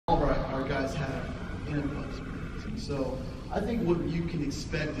our guys have NFL experience. And so I think what you can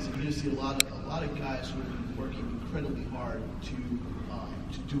expect is you're going to see a lot of guys who are working incredibly hard to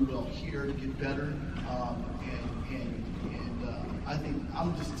do well here, to get better, and I think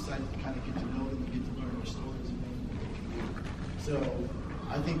I'm just excited to kind of get to know them and get to learn their stories and what they can do. So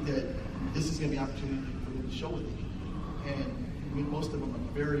I think that this is going to be an opportunity for them to show what they can do. And I mean, most of them are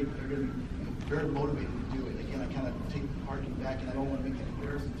they're going to be very motivated to do it. Again, I kind of take harking back, and I don't want to make a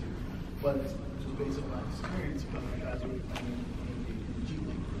comparison to, but it's just based on my experience about the guys who are playing in the G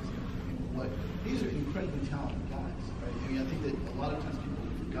League, for example. But these are incredibly talented guys, right? I mean, I think that a lot of times people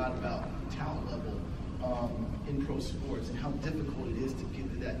forgot about the talent level in pro sports and how difficult it is to get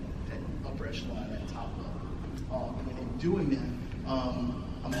to that upper echelon, that top level. And in doing that,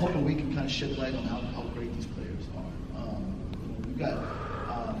 I'm hoping we can kind of shed light on how great these players are. We've got,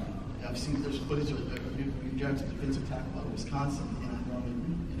 I've seen there's footage of a defensive tackle out of Wisconsin,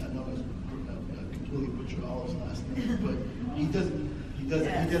 and I know I completely butchered all his last name, but he did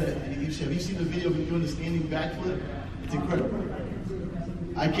have you seen the video of him doing the standing backflip? It's incredible.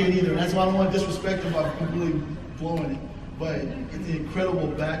 I can't either. That's why I don't want to disrespect him by completely blowing it. But it's an incredible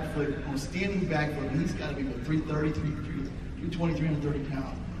backflip, standing backflip. He's got to be 330, 320, 330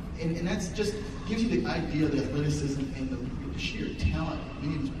 pounds. And that's just gives you the idea of the athleticism and the sheer talent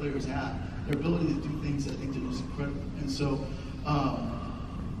many of these players have. Their ability to do things, I think, that is incredible. And so,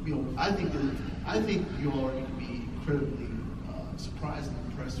 I think you all are going to be incredibly surprised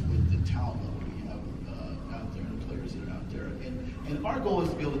and impressed with the talent level we have out there and the players that are out there. And our goal is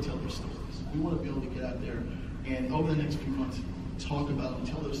to be able to tell their stories. We want to be able to get out there and over the next few months talk about them,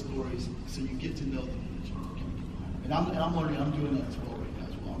 tell their stories, so you get to know them. And I'm learning. I'm doing that as well right now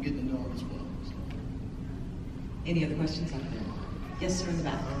as well. I'm getting to know them as well. So. Any other questions out there? Yes, sir, in the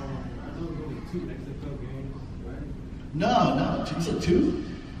back. I know there were 2 XFL games, right? No. You said 2?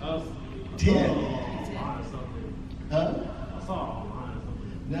 10. Huh? I saw online or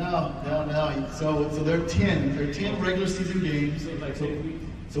something. No. So they're 10. They're 10 regular season games. Like 10 weeks.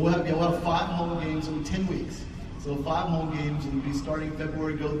 So we'll have 5 home games in 10 weeks. So 5 home games, and we'll be starting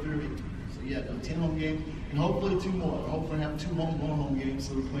February, go through. So yeah, 10 home games, and hopefully 2 more. Hopefully have 2 home games.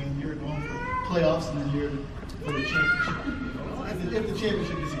 So we're playing here at home for playoffs, and then here for the championship. If the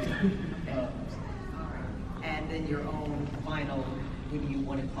championship is here. And then your own final, what do you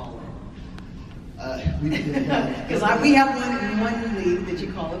want to call it? Because we have one league that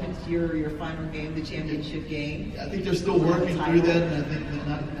you call it. It's your final game, the championship game. I think they're still working through that, and I think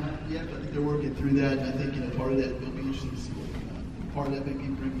not yet, but I think they're working through that. And I think part of that will be interesting to see what part of that may be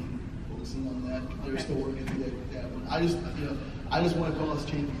bringing folks in on that. They're still working through that. But I just want to call us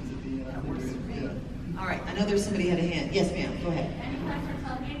champions at the end. I think yeah. All right. I know there's somebody had a hand. Yes, ma'am. Go ahead.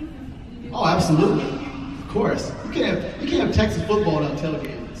 Oh, absolutely. Of course. You can't have Texas football without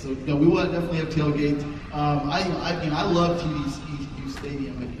tailgating. So we will definitely have tailgates. I love TDECU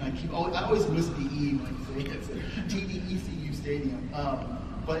Stadium. I always miss the E when I say it. TDECU Stadium.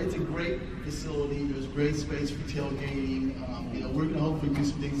 But it's a great facility. There's great space for tailgating. We're going to hopefully do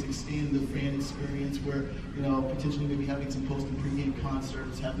some things to extend the fan experience, where potentially maybe having some post and pregame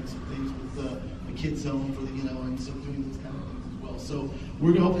concerts, having some things with the kids zone for and so doing those kind of things as well. So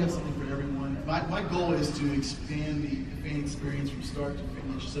we're going to hopefully have something for everyone. My goal is to expand the fan experience from start to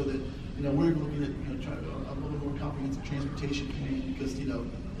finish, so that we're looking at trying to a little more comprehensive transportation plan, because you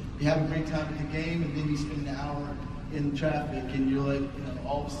have a great time at the game, and then you spend an hour in traffic, and you're like,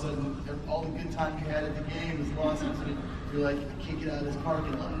 all of a sudden, all the good time you had at the game is lost. You're like, I can't get out of this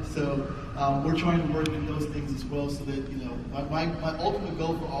parking lot. So we're trying to work with those things as well, so that my ultimate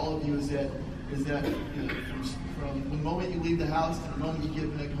goal for all of you is that from the moment you leave the house to the moment you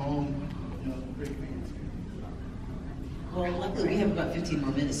get back home, great fan experience. Well, luckily we have about 15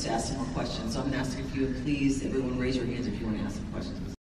 more minutes to ask some more questions. So I'm going to ask if you would please, everyone, raise your hands if you want to ask some questions.